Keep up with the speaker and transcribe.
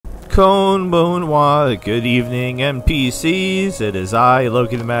Konbanwa, good evening NPCs, it is I,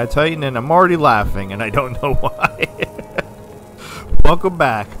 Loki the Mad Titan, and I'm already laughing, and I don't know why. Welcome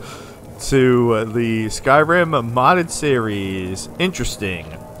back to the Skyrim modded series. Interesting,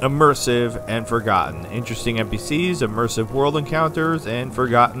 immersive, and forgotten. Interesting NPCs, immersive world encounters, and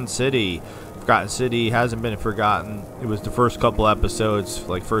Forgotten City. Forgotten City hasn't been forgotten. It was the first couple episodes,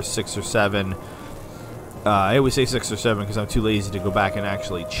 like first 6 or 7. I always say 6 or 7 because I'm too lazy to go back and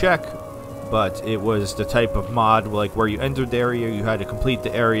actually check, but it was the type of mod like where you entered the area, you had to complete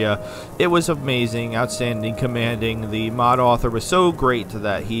the area. It was amazing, outstanding, commanding. The mod author was so great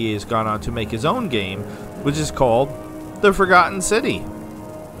that he has gone on to make his own game, which is called The Forgotten City.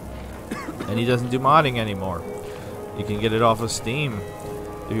 And he doesn't do modding anymore. You can get it off of Steam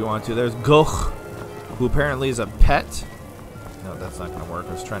if you want to. There's Goch, who apparently is a pet. No, that's not going to work.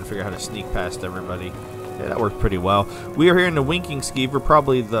 I was trying to figure out how to sneak past everybody. Yeah, that worked pretty well. We are here in the Winking Skeever,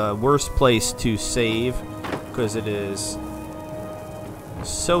 probably the worst place to save because it is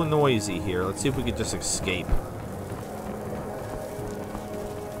so noisy here. Let's see if we can just escape.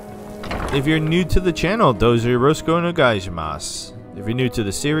 If you're new to the channel, dozo yoroshiku no gaijimasu. If you're new to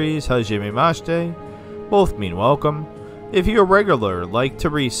the series, hajime mashite. Both mean welcome. If you're a regular, like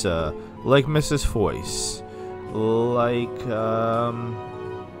Teresa, like Mrs. Foyce, like,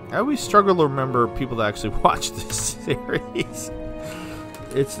 I always struggle to remember people that actually watch this series.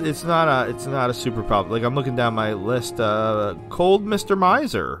 It's not a super problem. Like, I'm looking down my list. Cold Mr.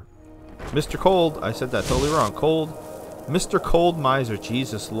 Miser, Mr. Cold. I said that totally wrong. Cold, Mr. Cold Miser.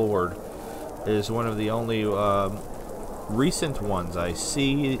 Jesus Lord, is one of the only recent ones I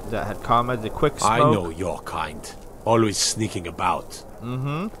see that had commented. Quick Smoke. I know your kind. Always sneaking about.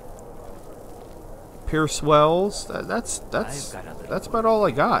 Mm-hmm. Pierce Wells. That's about all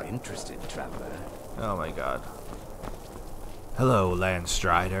I got. Interested traveler. Oh my god. Hello,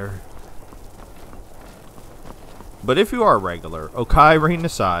 Landstrider. But if you are a regular, Okai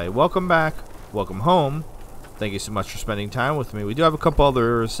Rinasai, welcome back. Welcome home. Thank you so much for spending time with me. We do have a couple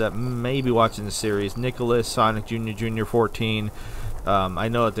others that may be watching the series. Nicholas, Sonic Jr. 14. I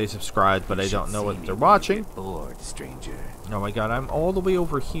know that they subscribed, but I don't know what they're watching. Bored, stranger. Oh my god, I'm all the way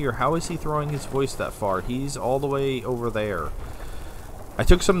over here. How is he throwing his voice that far? He's all the way over there. I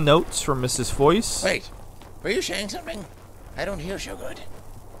took some notes from Mrs. Foyce. Wait, were you saying something? I don't hear so good.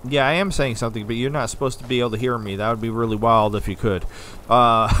 Yeah, I am saying something, but you're not supposed to be able to hear me. That would be really wild if you could.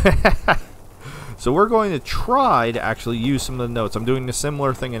 So we're going to try to actually use some of the notes. I'm doing a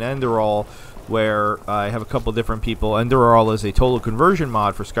similar thing in Enderall, where I have a couple different people. Enderall is a total conversion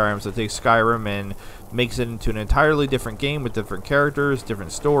mod for Skyrim, so it takes Skyrim and makes it into an entirely different game with different characters,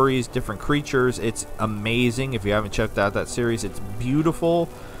 different stories, different creatures. It's amazing. If you haven't checked out that series, it's beautiful.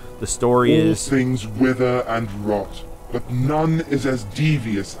 The story is... All things wither and rot, but none is as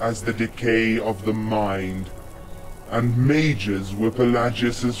devious as the decay of the mind. And mages were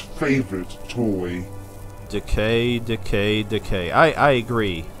Pelagius's favorite toy. Decay, decay, decay. I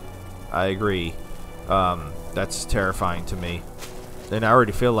agree. I agree. That's terrifying to me. And I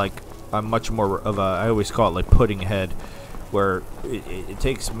already feel like I'm much more of a, I always call it like pudding head, where it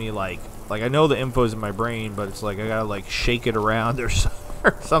takes me like I know the info's in my brain, but it's like I gotta like shake it around or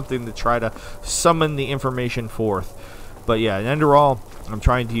something to try to summon the information forth. But yeah, in Enderall, I'm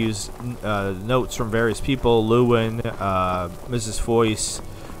trying to use notes from various people, Lewin, Mrs. Foyce,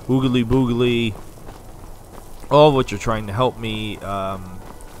 Woogly Boogly, all of which are trying to help me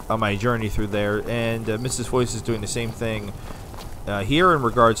on my journey through there. And Mrs. Foyce is doing the same thing here in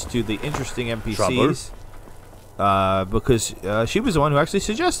regards to the interesting NPCs, because she was the one who actually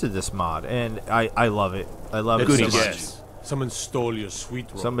suggested this mod, and I love it. I love it so much. Yes. Someone stole your sweet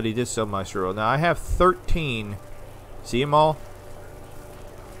roll. Somebody did steal my sweet roll. Now I have 13. See them all?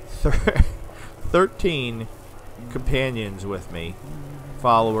 13 companions with me,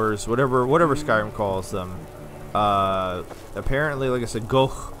 followers, whatever Skyrim calls them. Apparently, like I said,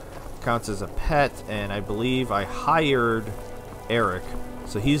 Goch counts as a pet, and I believe I hired Eric,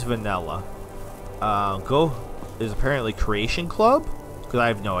 so he's vanilla. Goch is apparently Creation Club, because I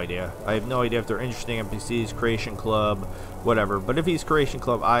have no idea. I have no idea if they're interesting NPCs, Creation Club, whatever. But if he's Creation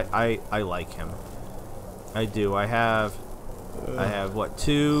Club, I like him. I do. I have what,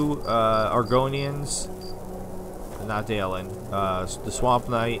 2 Argonians, not Dalen, the Swamp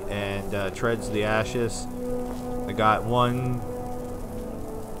Knight and Treads the Ashes. I got 1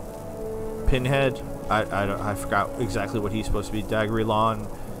 Pinhead. I forgot exactly what he's supposed to be. Dagrilon.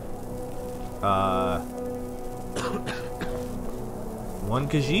 1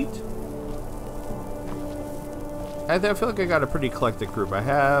 Khajiit. I feel like I got a pretty eclectic group. I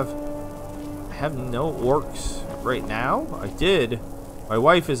have no orcs right now. I did My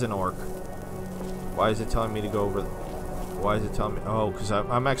wife is an orc. Why is it telling me to go over? Why is it telling me? Oh, because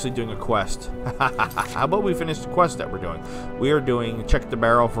I'm actually doing a quest. How about we finish the quest that we're doing? We are doing check the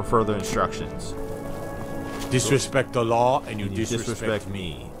barrel for further instructions. Disrespect the law, and you disrespect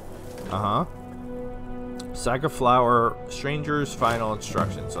me. Uh-huh. Sack of flour, strangers, final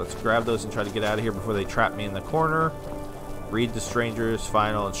instructions. So let's grab those and try to get out of here before they trap me in the corner. Read the strangers,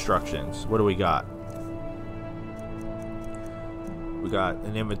 final instructions. What do we got? We got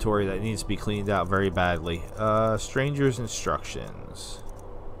an inventory that needs to be cleaned out very badly. Strangers instructions.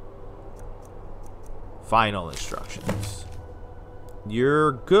 Final instructions.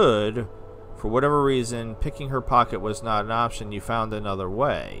 You're good. For whatever reason, picking her pocket was not an option. You found another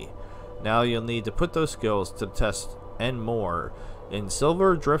way. Now you'll need to put those skills to the test and more. In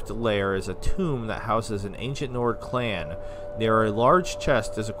Silver Drift Lair is a tomb that houses an ancient Nord clan. Near a large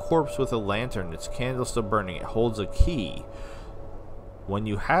chest is a corpse with a lantern. Its candle still burning. It holds a key. When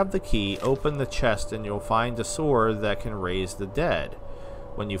you have the key, open the chest and you'll find a sword that can raise the dead.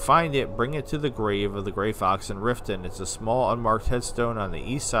 When you find it, bring it to the grave of the Grey Fox in Riften. It's a small unmarked headstone on the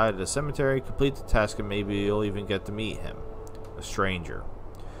east side of the cemetery. Complete the task and maybe you'll even get to meet him. A stranger.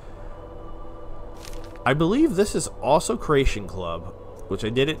 I believe this is also Creation Club, which I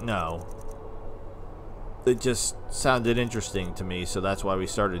didn't know. It just sounded interesting to me, so that's why we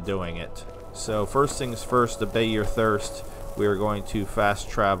started doing it. So first things first, obey your thirst. We are going to fast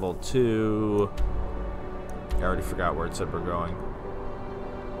travel to... I already forgot where it said we're going.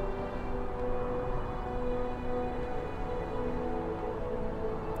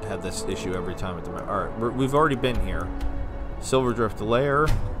 I have this issue every time with the map. Alright, we've already been here. Silverdrift Lair.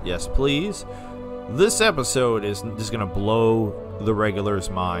 Yes, please. This episode is going to blow the regulars'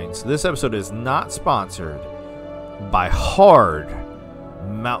 minds. This episode is not sponsored by Hard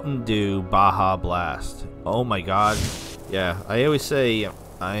Mountain Dew Baja Blast. Oh my god. Yeah, I always say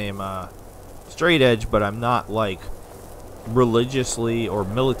I am straight edge, but I'm not like religiously or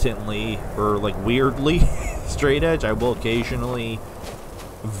militantly or like weirdly straight edge. I will occasionally,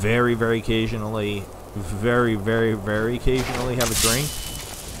 very, very occasionally, very, very, very occasionally have a drink.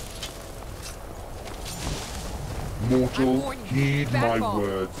 Mortal, heed my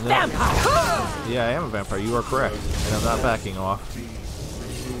words. Vampire! Yeah, I am a vampire. You are correct. And I'm not backing off.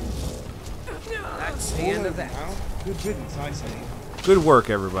 That's the end of that. Good riddance, I say. Good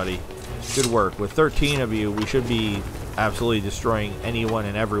work, everybody. Good work. With 13 of you, we should be absolutely destroying anyone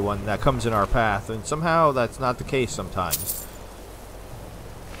and everyone that comes in our path. And somehow that's not the case sometimes.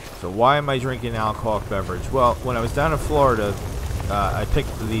 So why am I drinking an alcoholic beverage? Well, when I was down in Florida, I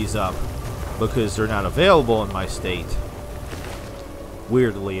picked these up because they're not available in my state.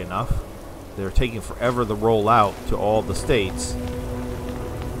 Weirdly enough, they're taking forever to roll out to all the states.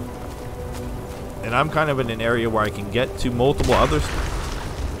 And I'm kind of in an area where I can get to multiple other...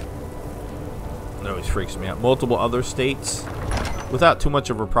 It always freaks me out. Multiple other states without too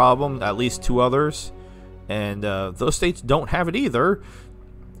much of a problem. At least 2 others. And those states don't have it either.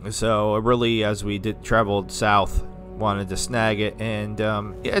 So really, as we traveled south, wanted to snag it, and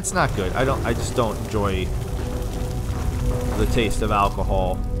yeah, it's not good. I just don't enjoy the taste of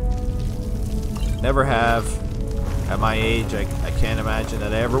alcohol. Never have. At my age, I can't imagine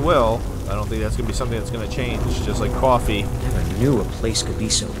that I ever will. I don't think that's gonna be something that's gonna change. Just like coffee. Never knew a place could be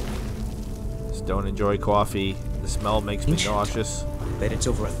so. Just don't enjoy coffee. The smell makes me nauseous. Bet it's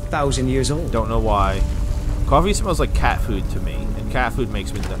over 1,000 years old. Don't know why. Coffee smells like cat food to me, and cat food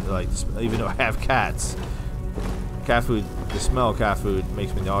makes me like, even though I have cats. Cat food, the smell of cat food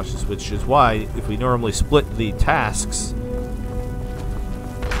makes me nauseous, which is why if we normally split the tasks.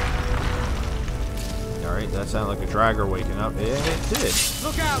 Alright, that sounded like a dragger waking up. And it did.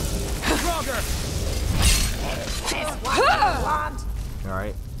 Look out! Drogger!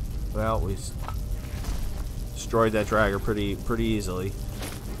 Alright. Well, we destroyed that dragger pretty easily.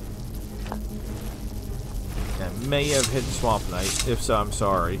 And may have hit the Swamp Knight. If so, I'm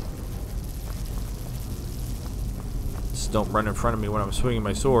sorry. Just don't run in front of me when I'm swinging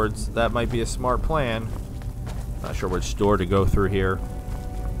my swords. That might be a smart plan. Not sure which door to go through here.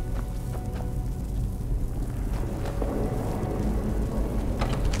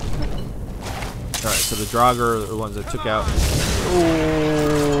 Alright, so the Draugr are the ones that took out.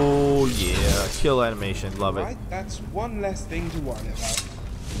 Oh, yeah. Kill animation. Love it. Right, that's one less thing to worry about.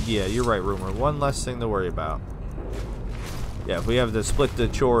 Yeah, you're right, Rumor. One less thing to worry about. Yeah, if we have to split the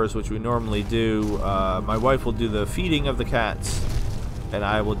chores, which we normally do, my wife will do the feeding of the cats, and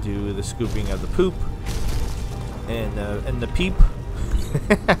I will do the scooping of the poop and the peep,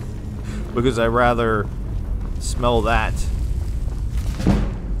 because I rather smell that,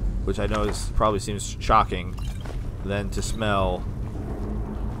 which I know probably seems shocking, than to smell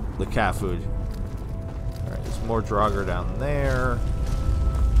the cat food. Alright, there's more Draugr down there.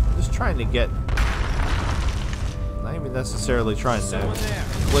 I'm just trying to get... Not even necessarily trying to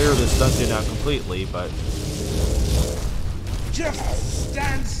clear this dungeon out completely, but... Just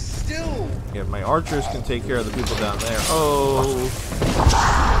stand still! Yeah, my archers can take care of the people down there. Oh!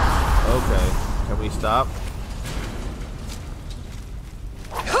 Okay. Can we stop?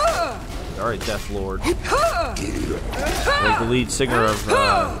 Alright, Death Lord. Like the lead singer of the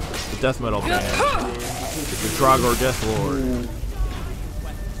death metal band. The Draugr Death Lord.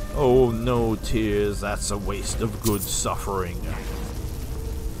 Oh, no tears, that's a waste of good suffering.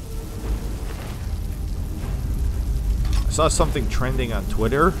 I saw something trending on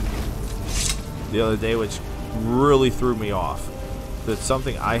Twitter the other day which really threw me off. That's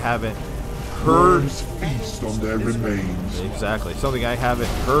something I haven't heard. Worms feast on their remains. Exactly. Something I haven't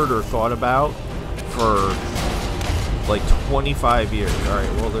heard or thought about for like 25 years.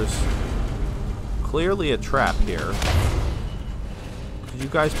 Alright, well there's clearly a trap here. Could you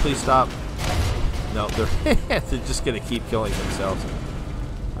guys please stop? No, they're just gonna keep killing themselves.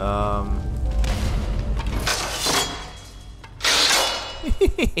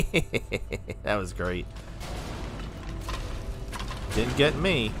 That was great. Didn't get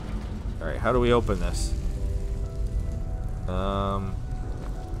me. Alright, how do we open this?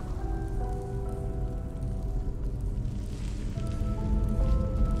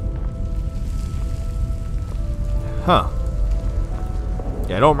 Huh.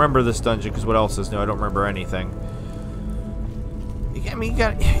 Yeah, I don't remember this dungeon because what else is new? I don't remember anything. I mean, you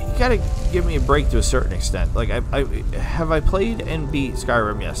gotta give me a break to a certain extent. Like, have I played and beat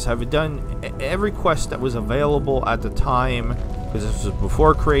Skyrim? Yes. Have I done every quest that was available at the time? Because this was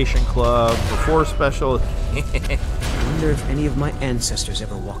before Creation Club, before Special. I wonder if any of my ancestors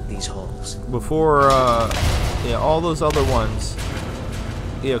ever walked these halls. Before, yeah, all those other ones,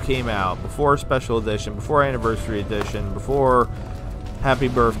 you know, came out. Before Special Edition, before Anniversary Edition, before Happy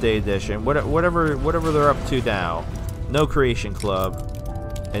Birthday Edition, whatever they're up to now. No Creation Club,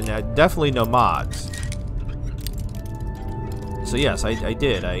 and definitely no mods. So yes, I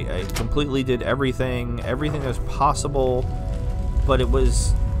did. I completely did everything that was possible, but it might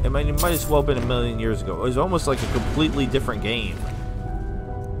as well have been a million years ago. It was almost like a completely different game.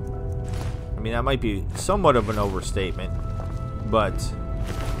 I mean, that might be somewhat of an overstatement, but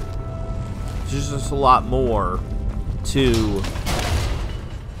there's just a lot more to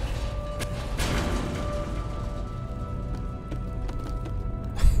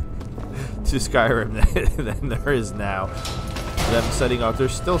Skyrim than there is now. They're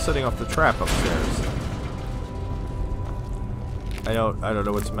still setting off the trap upstairs. I don't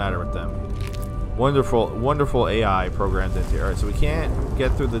know what's the matter with them. Wonderful AI programmed into here. Alright, so we can't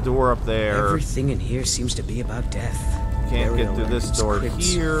get through the door up there. Everything in here seems to be about death. Can't get through this door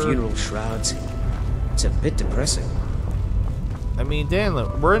crypts, here. Funeral shrouds. It's a bit depressing. I mean, Dan,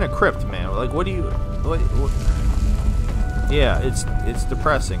 we're in a crypt, man. Like, what? Yeah, it's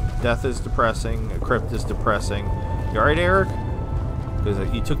depressing. Death is depressing. A crypt is depressing. You alright, Eric?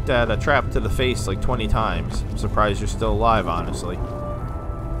 Because you took that trap to the face like 20 times. I'm surprised you're still alive, honestly.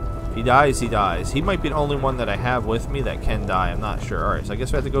 If he dies, he dies. He might be the only one that I have with me that can die. I'm not sure. Alright, so I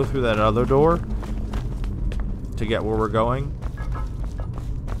guess we have to go through that other door to get where we're going.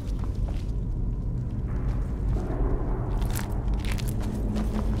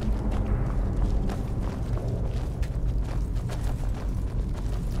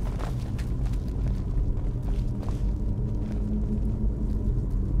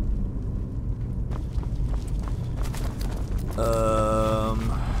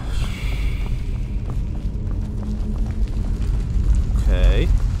 Okay.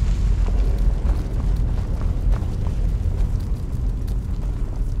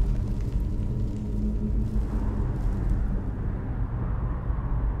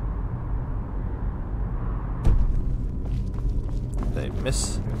 Did I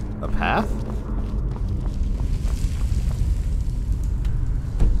miss a path?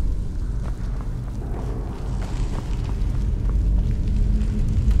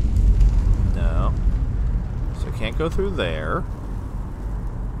 No. So I can't go through there.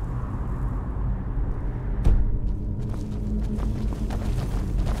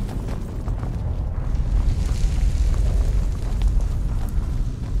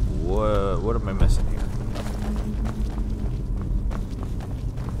 What am I missing here?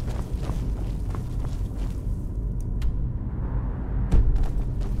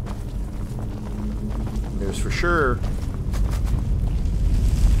 There's for sure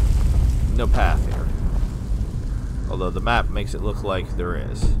no path here. Although the map makes it look like there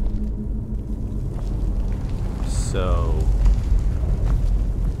is. So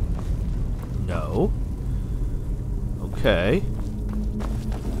No. Okay.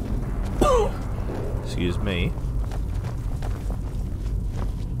 Excuse me.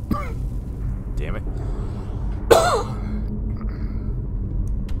 Damn it.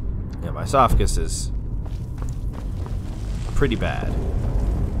 Yeah, my esophagus is pretty bad.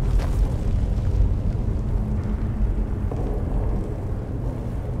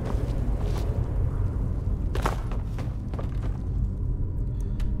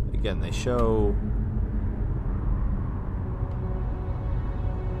 Again, they show...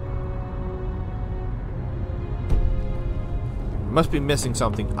 Must be missing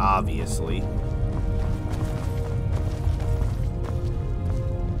something, obviously.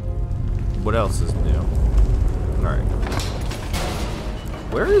 What else is new? Alright.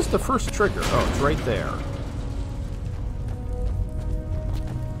 Where is the first trigger? Oh, it's right there.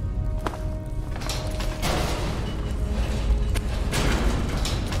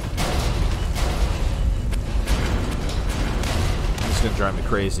 It's gonna drive me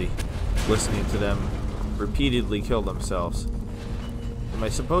crazy listening to them repeatedly kill themselves. Am I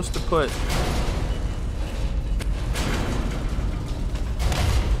supposed to put...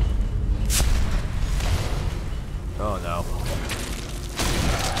 Oh no.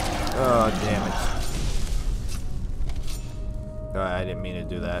 Oh, damn it. I didn't mean to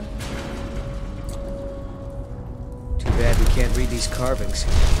do that. Too bad we can't read these carvings.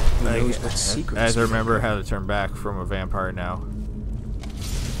 Who knows what secrets? As I remember how to turn back from a vampire now.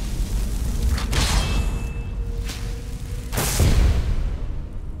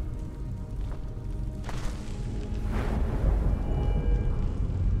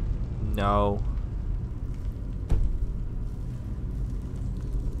 No.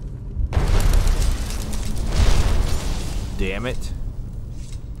 Damn it.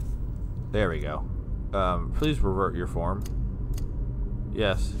 There we go. Please revert your form.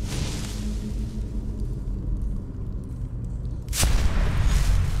 Yes.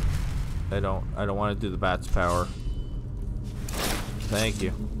 I don't want to do the bat's power. Thank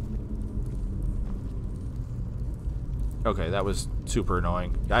you. Okay, that was super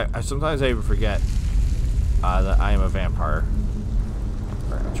annoying. I sometimes I even forget that I am a vampire.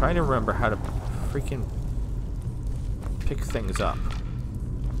 Right, I'm trying to remember how to freaking pick things up.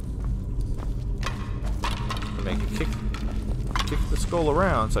 I make it kick the skull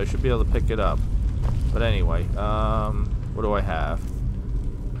around, so I should be able to pick it up. But anyway, what do I have?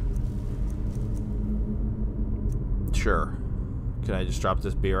 Sure. Can I just drop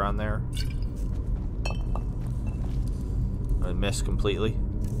this beer on there? I missed completely.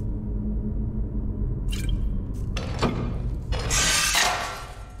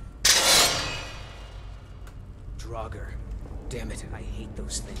 Draugr. Damn it, I hate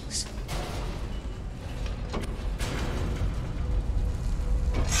those things.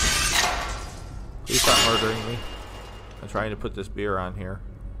 Please stop murdering me. I'm trying to put this beer on here.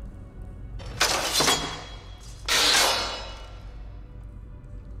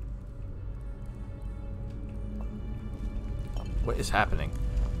 What is happening?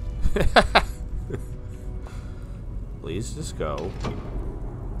 Please just go.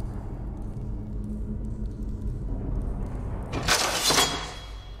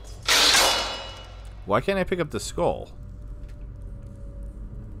 Why can't I pick up the skull?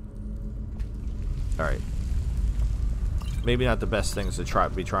 Alright. Maybe not the best things to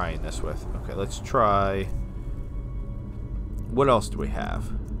be trying this with. Okay, let's try... What else do we have?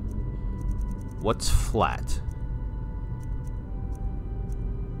 What's flat?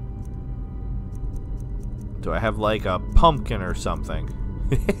 Do I have like a pumpkin or something?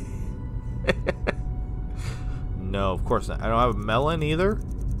 No, of course not. I don't have a melon either.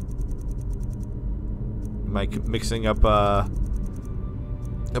 Am I mixing up how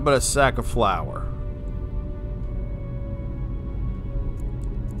about a sack of flour?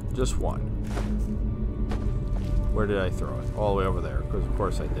 Just one. Where did I throw it? All the way over there, because of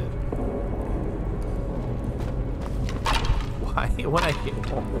course I did.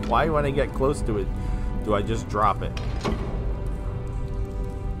 Why when I get close to it do I just drop it?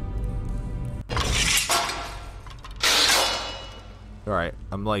 Alright,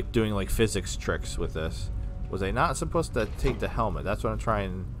 I'm like doing like physics tricks with this. Was I not supposed to take the helmet? That's what I'm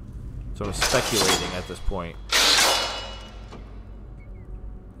trying. So I'm speculating at this point.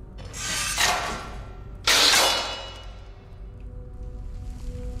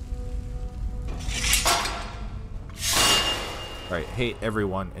 Alright, hate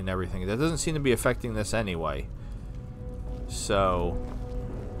everyone and everything. That doesn't seem to be affecting this anyway. So,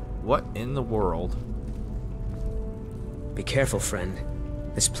 what in the world? Be careful, friend.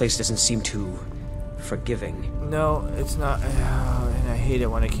 This place doesn't seem too forgiving. No, it's not. And I hate hate it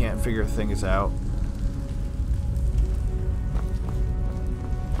when I can't figure things out.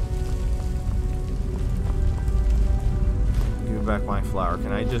 Give me back my flower.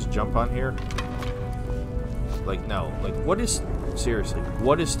 Can I just jump on here? Like, no. Like, what is... Seriously,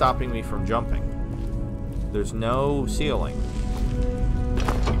 what is stopping me from jumping? There's no ceiling.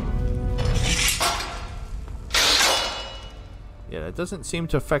 Yeah, it doesn't seem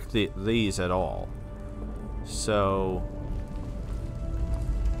to affect these at all. So...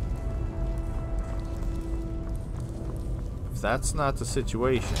 if that's not the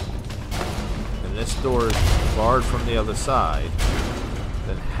situation, and this door is barred from the other side,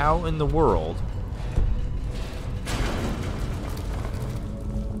 then how in the world...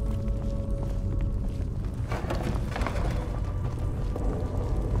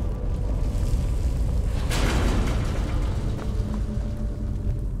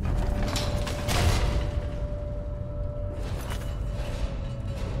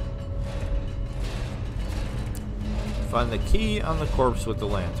 Find the key on the corpse with the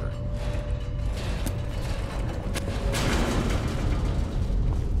lantern.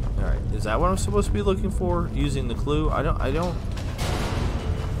 Alright, is that what I'm supposed to be looking for? Using the clue? I don't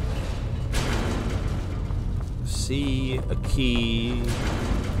see a key.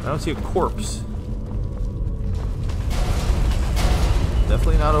 I don't see a corpse.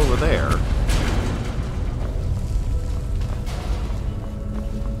 Definitely not over there.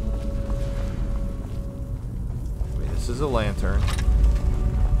 This is a lantern.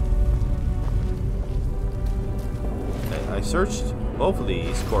 I searched both of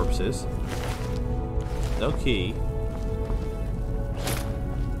these corpses. No key.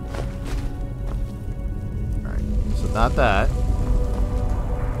 Alright, so not that.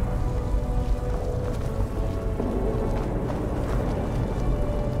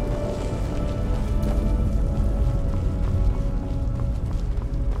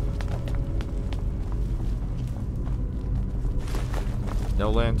 No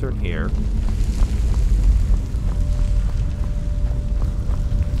lantern here.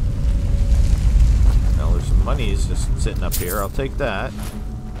 Now there's some monies just sitting up here. I'll take that.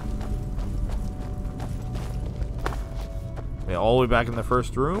 Okay, all the way back in the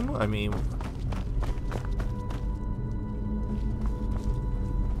first room? I mean...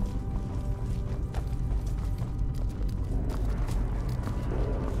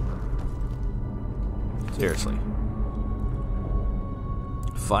 seriously.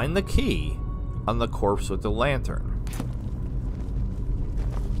 Find the key on the corpse with the lantern.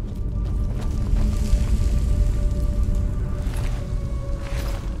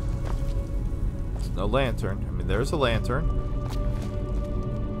 There's no lantern. I mean, there's a lantern.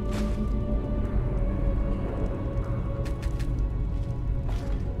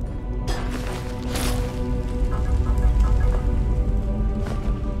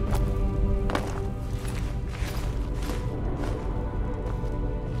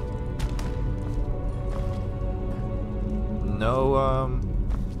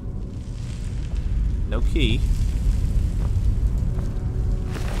 No key.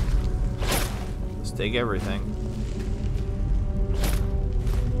 Let's take everything.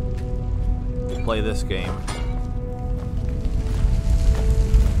 We'll play this game.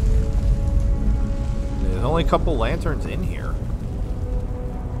 There's only a couple lanterns in here.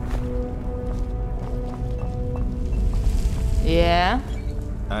 Yeah?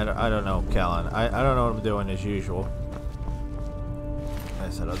 I don't know, Callan. I don't know what I'm doing as usual. Like I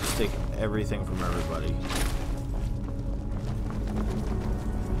said, I'll just take everything from everybody.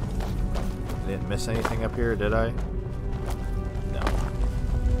 I didn't miss anything up here, did I? No.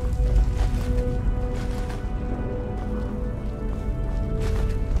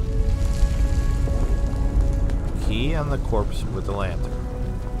 Key on the corpse with the lantern.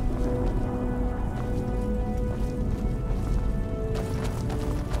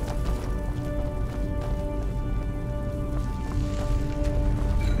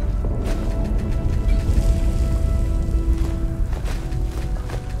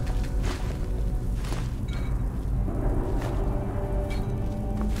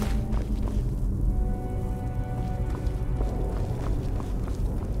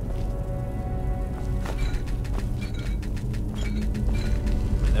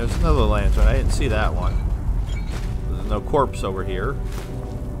 There's another lantern. I didn't see that one. There's no corpse over here.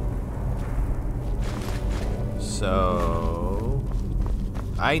 So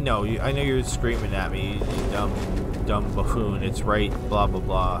I know you're screaming at me, you dumb buffoon. It's right, blah blah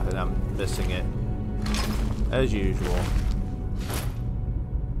blah, and I'm missing it as usual.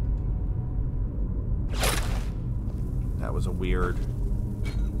 That was a weird.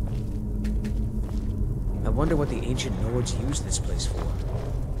 I wonder what the ancient Nords used this place for.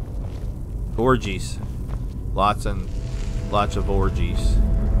 Orgies. Lots and lots of orgies.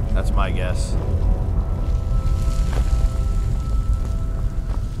 That's my guess.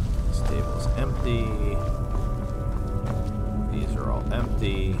 This table's empty. These are all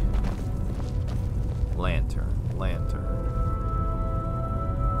empty. Lantern.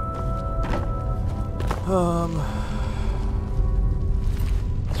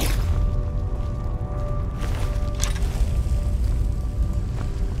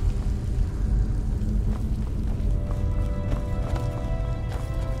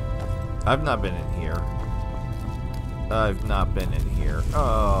 I've not been in here.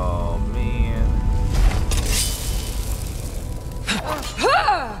 Oh, man.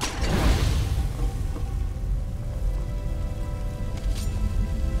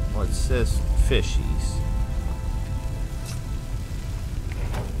 What's this? Fishies.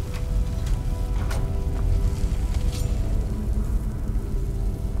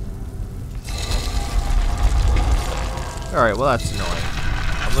 Alright, well that's annoying.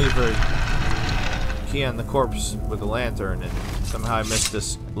 I'm looking for a key on the corpse with the lantern and somehow I missed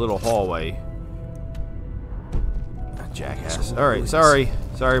this little hallway. Jackass. Alright, sorry.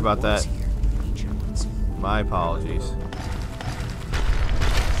 Sorry about that. My apologies.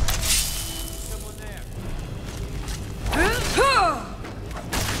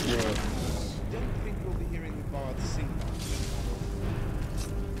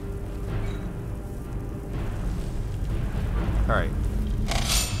 Alright.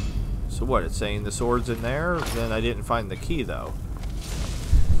 So what, it's saying the sword's in there? Then I didn't find the key though.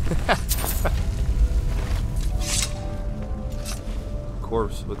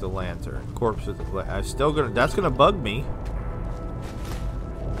 Corpse with the lantern. Corpse with the I'm still gonna that's gonna bug me.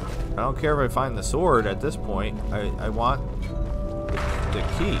 I don't care if I find the sword at this point. I want the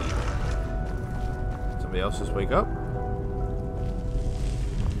key. Somebody else just wake up?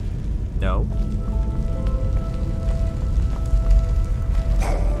 No.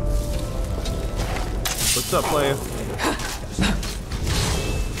 What's up, player?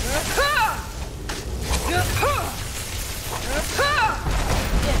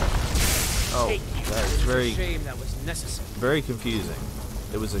 Oh, that is very confusing.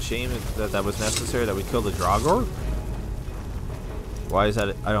 It was a shame that was necessary that we killed the Draugr? Why is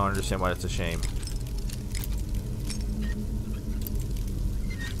that? I don't understand why it's a shame.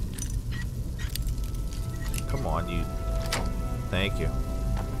 Come on, you. Thank you.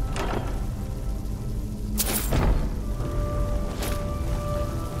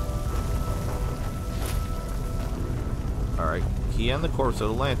 Alright, key on the corpse of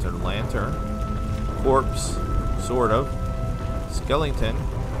the lantern. Lantern. Corpse. Sort of. Skeleton.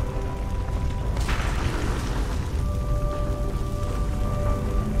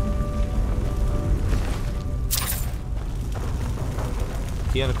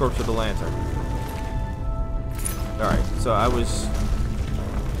 Key on the corpse of the lantern. Alright, so I was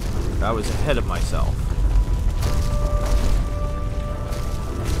ahead of myself.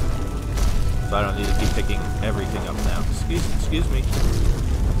 So I don't need to keep picking everything up now. Excuse me.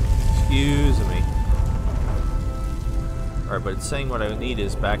 Alright, but it's saying what I need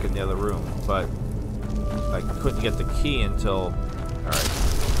is back in the other room, but I couldn't get the key until... Alright.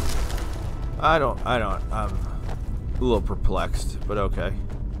 I'm a little perplexed, but okay.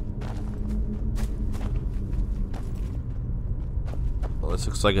 Well, this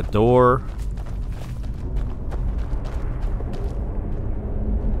looks like a door.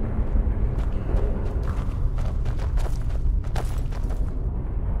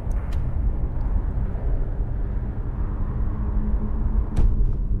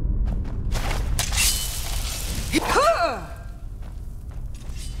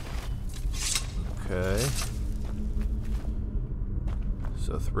 Okay.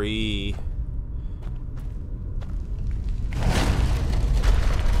 So 3.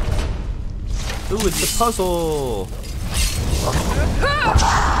 Ooh, it's a puzzle!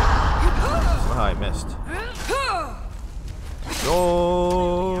 Somehow I missed.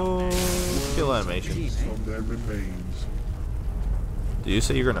 Oh, kill animation. On their remains. Do you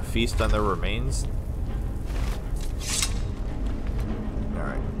say you're gonna feast on their remains?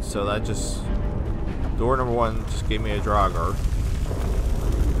 Alright, so that just... Door number 1 just gave me a Draugr.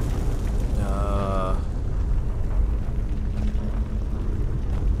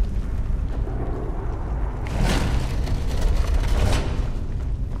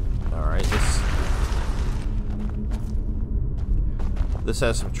 Alright, this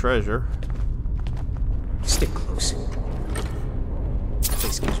has some treasure. Stick close. This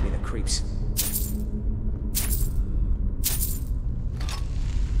place gives me the creeps.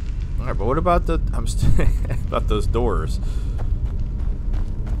 Alright, but what about the... about those doors.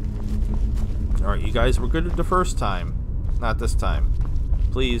 Alright, you guys were good the first time. Not this time.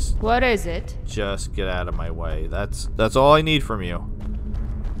 Please. What is it? Just get out of my way. That's all I need from you.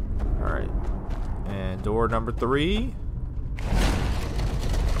 Alright. And door number 3.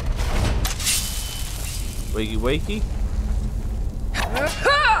 Wakey wakey?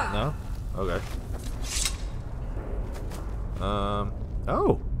 No? Okay.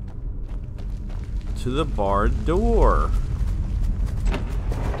 Oh. To the barred door.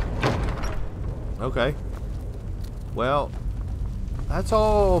 Okay. Well, that's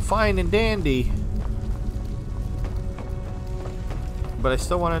all fine and dandy. But I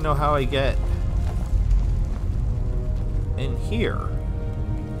still want to know how I get in here.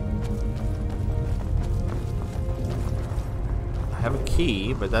 I have a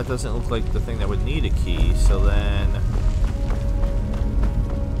key, but that doesn't look like the thing that would need a key, so then...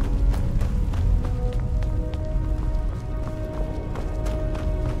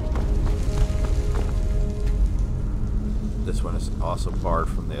 This one is also barred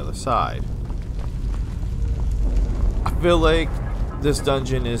from the other side. I feel like this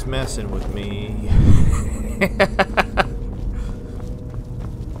dungeon is messing with me.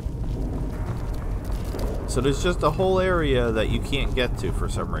 So there's just a whole area that you can't get to for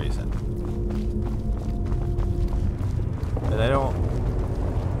some reason. And I don't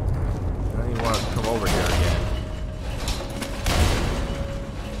even want to come over here again.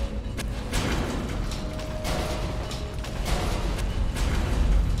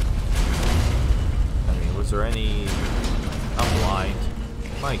 Is there any... I'm blind.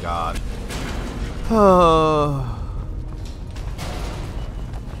 My god.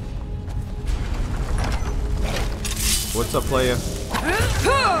 What's up, player?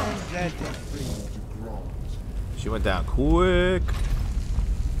 She went down quick.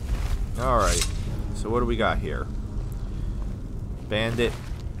 Alright. So what do we got here? Bandit.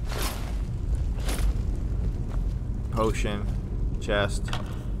 Potion. Chest.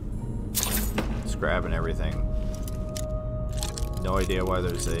 Grabbing everything. No idea why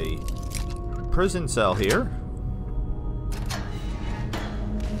there's a prison cell here.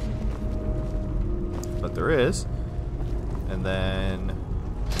 But there is. And then...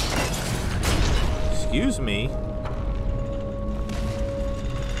 Excuse me.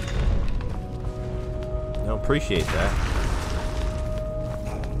 Don't appreciate that.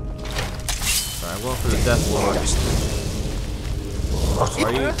 Alright, I'm going for the Death Lord. Why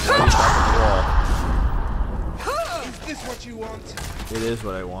are you stopping the wall? Is this what you want? It is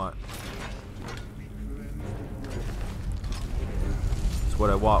what I want. It's what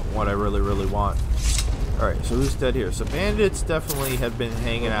I want, what I really, really want. Alright, so who's dead here? So bandits definitely have been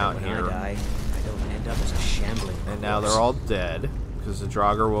hanging out here. When I die, I don't end up as a shambling corpse. And now they're all dead, because the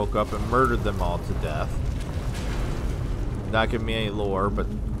Draugr woke up and murdered them all to death. Not giving me any lore, but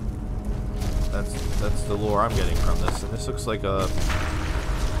that's the lore I'm getting from this. And this looks like a...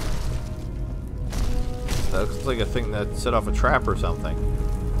 That looks like a thing that set off a trap or something.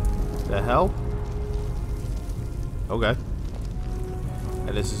 The hell? Okay. And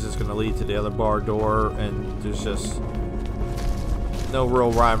this is just going to lead to the other bar door, and there's just no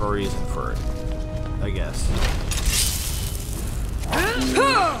real rhyme or reason for it, I guess.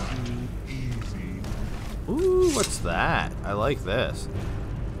 Ooh, what's that? I like this.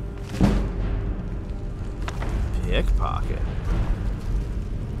 Pickpocket.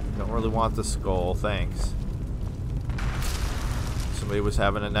 Don't really want the skull, thanks. Somebody was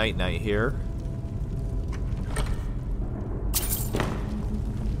having a night-night here.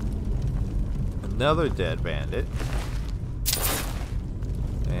 Another dead bandit.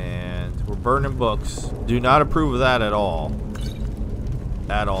 And we're burning books. Do not approve of that at all.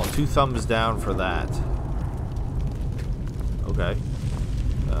 At all. 2 thumbs down for that. Okay.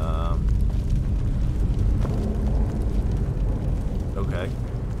 Okay.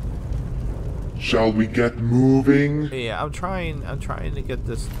 Shall we get moving? Yeah, I'm trying to get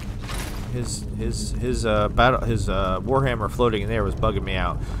this. His Warhammer floating in there was bugging me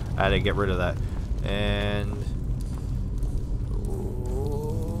out. I had to get rid of that. And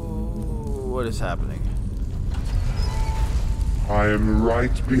what is happening? I am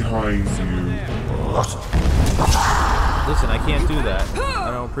right behind you. Listen, I can't do that.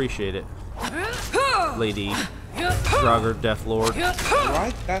 I don't appreciate it. Lady Draugr Death Lord.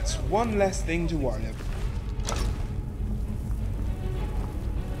 Right, that's one less thing to worry about.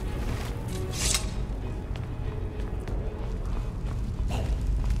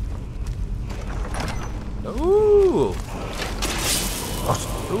 Ooh!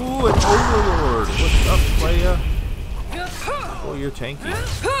 Ooh, an overlord! What's up, playa? Oh, you're tanky.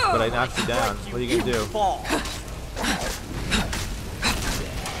 But I knocked you down. What are you gonna do?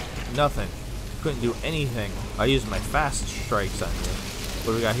 Nothing. Couldn't do anything. I used my fast strikes on you.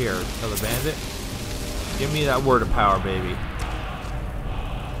 What do we got here? Another bandit? Give me that word of power, baby.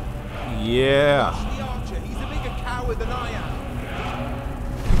 Yeah. The archer, he's a bigger coward than I am.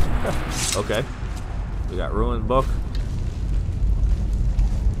 Okay. We got ruined book.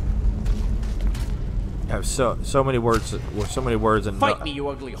 I have so many words. So many words and. Fight me, you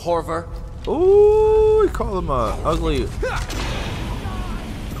ugly horver. Ooh, we call them a ugly.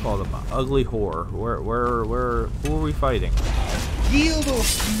 Call them an ugly whore. Who are we fighting? Yield or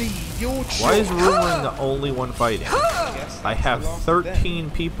flee, your choice. Why is Rumorin the only one fighting? I have 13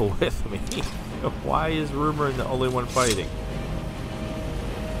 people with me. Why is Rumorin the only one fighting?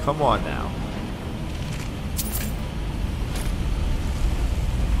 Come on now.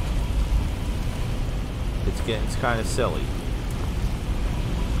 It's kind of silly.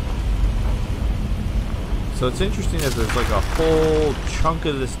 So it's interesting that there's like a whole chunk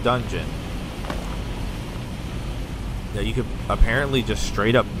of this dungeon that you could apparently just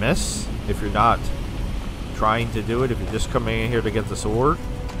straight up miss if you're not trying to do it, if you're just coming in here to get the sword.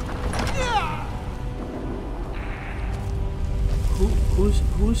 Who's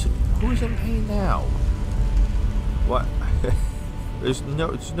in pain now? What? There's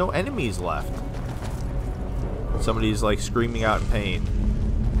no enemies left. Somebody's like screaming out in pain.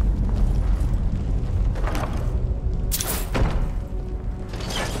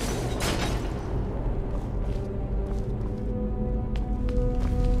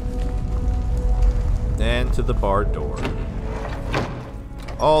 And to the barred door.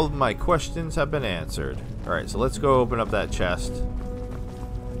 All of my questions have been answered. Alright, so let's go open up that chest.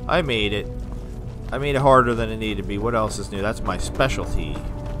 I made it. I made it harder than it needed to be. What else is new? That's my specialty.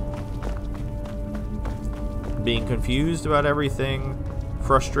 Being confused about everything,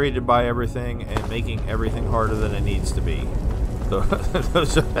 frustrated by everything, and making everything harder than it needs to be.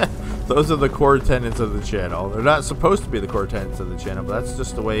 Those are the core tenets of the channel. They're not supposed to be the core tenets of the channel, but that's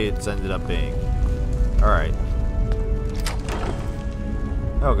just the way it's ended up being. Alright.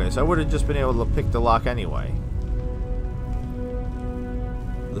 Okay, so I would have just been able to pick the lock anyway.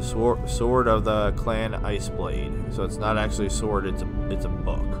 The sword of the clan Iceblade. So it's not actually a sword, it's a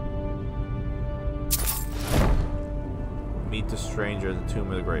book. Meet the stranger in the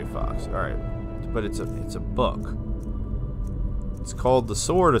tomb of the Grey Fox. Alright. But it's a book. It's called the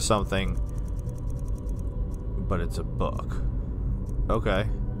sword of something, but it's a book. Okay.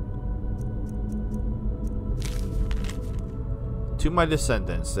 To my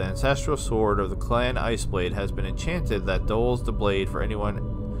descendants, the ancestral sword of the clan Iceblade has been enchanted that dulls the blade for anyone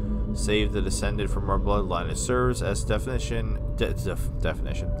save the descended from our bloodline. It serves as the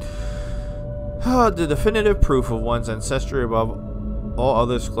definitive proof of one's ancestry above all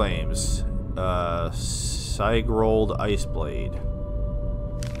others' claims. Sigrold Iceblade.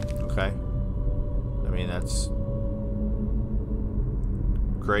 Okay. I mean, that's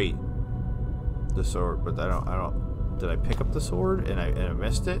great. The sword, but I don't. Did I pick up the sword and I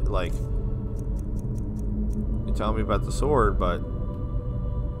missed it? Like, you're telling me about the sword, but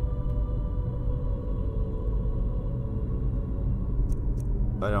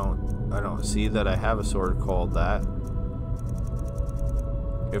I don't see that I have a sword called that.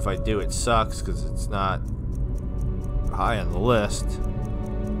 If I do, it sucks because it's not high on the list.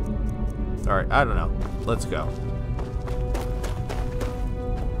 Alright, I don't know. Let's go.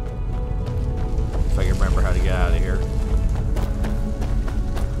 If I can remember how to get out of here.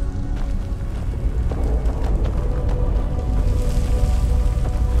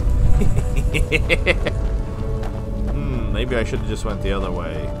 Maybe I should have just went the other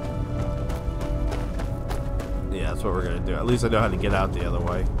way. Yeah, that's what we're gonna do. At least I know how to get out the other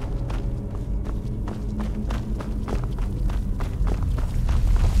way.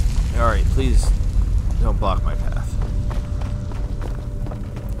 Alright, please don't block my path.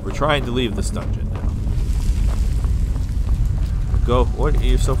 We're trying to leave this dungeon now. Go. What?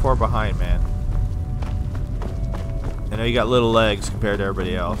 You're so far behind, man. I know you got little legs compared to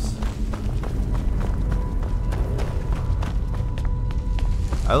everybody else.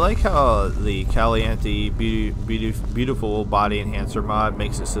 I like how the Caliente beautiful body enhancer mod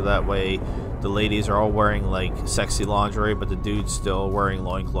makes it so that way the ladies are all wearing like sexy lingerie, but the dude's still wearing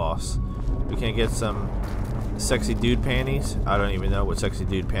loincloths. We can't get some sexy dude panties. I don't even know what sexy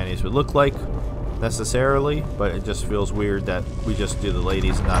dude panties would look like necessarily, but it just feels weird that we just do the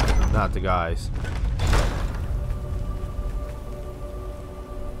ladies and not the guys.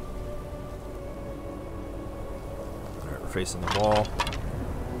 Alright, we're facing the wall.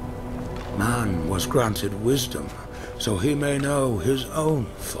 Man was granted wisdom, so he may know his own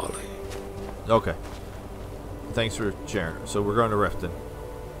folly. Okay. Thanks for sharing. So we're going to Riften.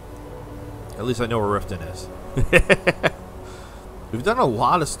 At least I know where Riften is. We've done a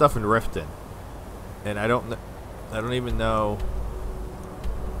lot of stuff in Riften, and I don't even know.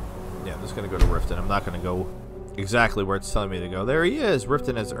 Yeah, I'm just going to go to Riften. I'm not going to go exactly where it's telling me to go. There he is.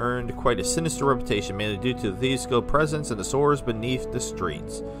 Riften has earned quite a sinister reputation, mainly due to the thieves' guild presence and the sores beneath the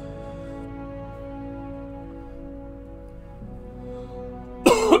streets.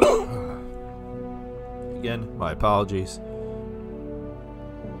 Again, my apologies.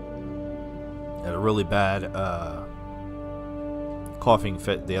 Had a really bad coughing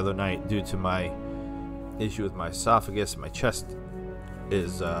fit the other night due to my issue with my esophagus. My chest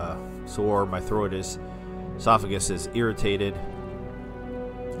is sore. My throat is... esophagus is irritated.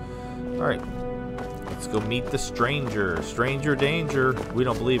 Alright. Let's go meet the stranger. Stranger danger. We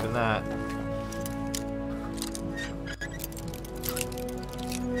don't believe in that.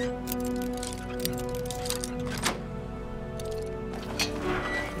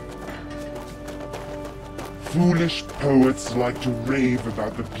 Foolish poets like to rave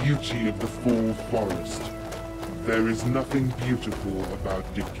about the beauty of the fall forest. There is nothing beautiful about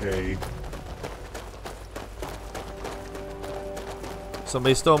decay.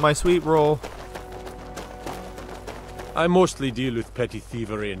 Somebody stole my sweet roll. I mostly deal with petty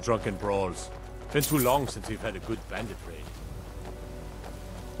thievery and drunken brawls. Been too long since we've had a good bandit raid.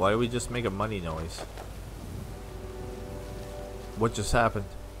 Why do we just make a money noise? What just happened?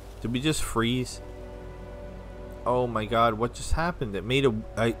 Did we just freeze? Oh my god, what just happened? It made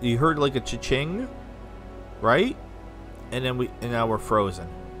a... you heard like a cha-ching? Right? And then now we're frozen.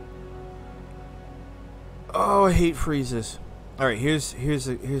 Oh, I hate freezes. All right, here's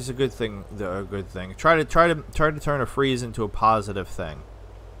a good thing. A good thing. Try to turn a freeze into a positive thing.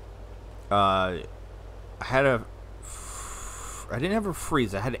 I didn't have a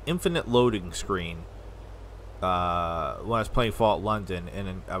freeze. I had an infinite loading screen when I was playing Fallout London,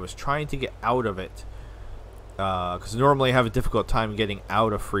 and I was trying to get out of it because normally I have a difficult time getting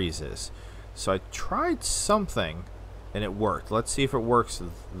out of freezes. So I tried something, and it worked. Let's see if it works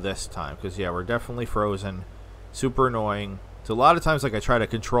this time, because yeah, we're definitely frozen. Super annoying. So a lot of times, like, I try to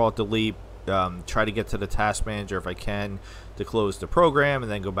control-delete, try to get to the task manager if I can to close the program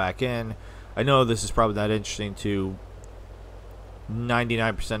and then go back in. I know this is probably not interesting to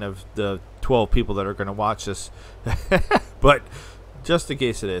 99% of the 12 people that are going to watch this, but just in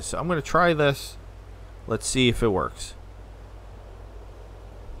case it is. So I'm going to try this. Let's see if it works.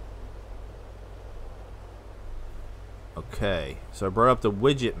 Okay, so I brought up the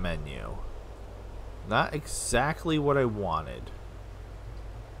widget menu. Not exactly what I wanted.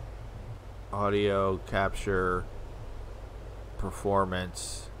 Audio, capture,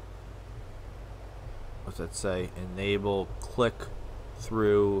 performance. What's that say? Enable, click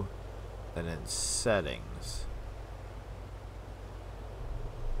through, and then settings.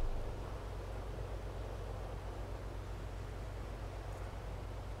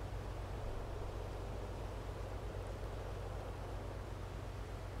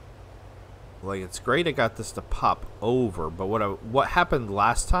 Like, it's great I got this to pop over, but what happened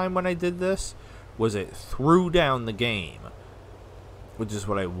last time when I did this was it threw down the game, which is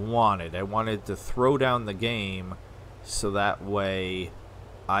what I wanted. I wanted to throw down the game so that way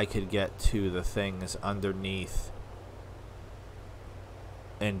I could get to the things underneath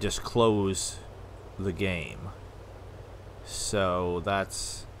and just close the game. So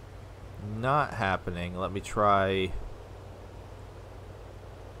that's not happening. Let me try...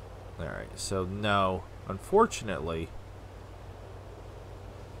 Alright, so no. Unfortunately,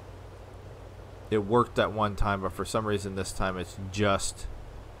 it worked that one time, but for some reason this time it's just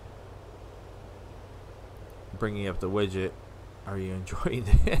bringing up the widget. Are you enjoying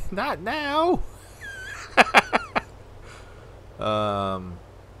it? Not now! I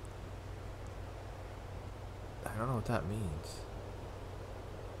don't know what that means.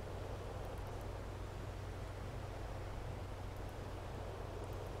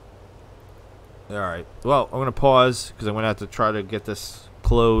 Alright, well, I'm going to pause because I'm going to have to try to get this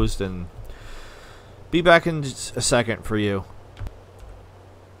closed and be back in just a second for you.